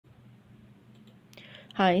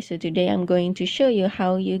Hi, so today I'm going to show you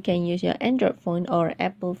how you can use your Android phone or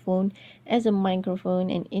Apple phone as a microphone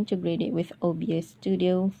and integrate it with OBS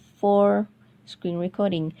Studio for screen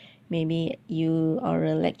recording. Maybe you are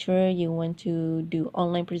a lecturer, you want to do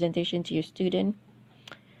online presentation to your student,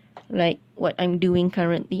 like what I'm doing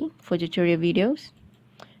currently for tutorial videos.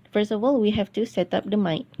 First of all, we have to set up the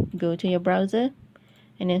mic. Go to your browser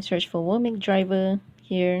and then search for Womack driver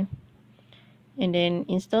here, and then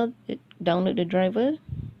download the driver,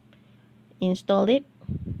 install it,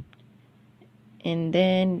 and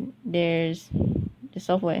then there's the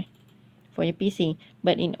software for your PC.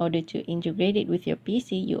 But in order to integrate it with your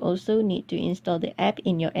PC, you also need to install the app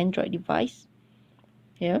in your Android device.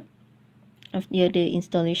 Here, after the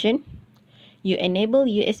installation, you enable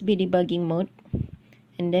USB debugging mode,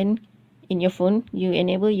 and then in your phone, you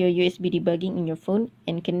enable your USB debugging in your phone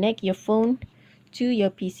and connect your phone to your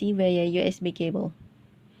PC via USB cable.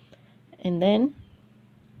 And then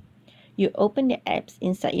you open the apps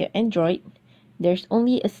inside your Android. There's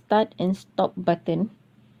only a start and stop button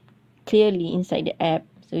clearly inside the app,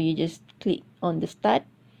 so you just click on the start,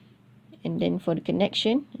 and then for the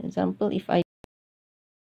connection, example, if I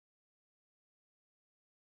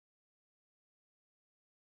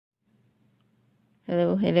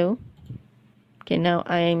hello, okay, now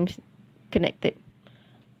I'm connected.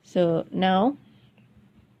 So now,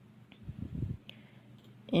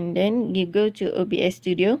 and then you go to OBS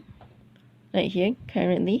Studio right here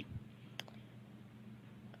currently,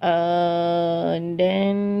 and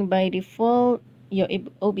then by default your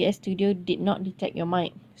OBS Studio did not detect your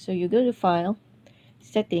mic, so you go to File,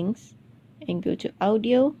 Settings, and go to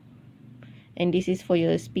Audio, and this is for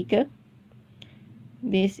your speaker,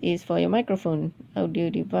 this is for your microphone, audio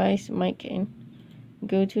device, mic, and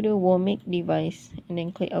go to the Womack device and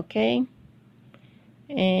then click OK,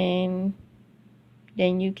 and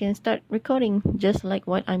then you can start recording just like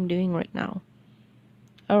what I'm doing right now.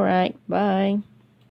 Alright, bye.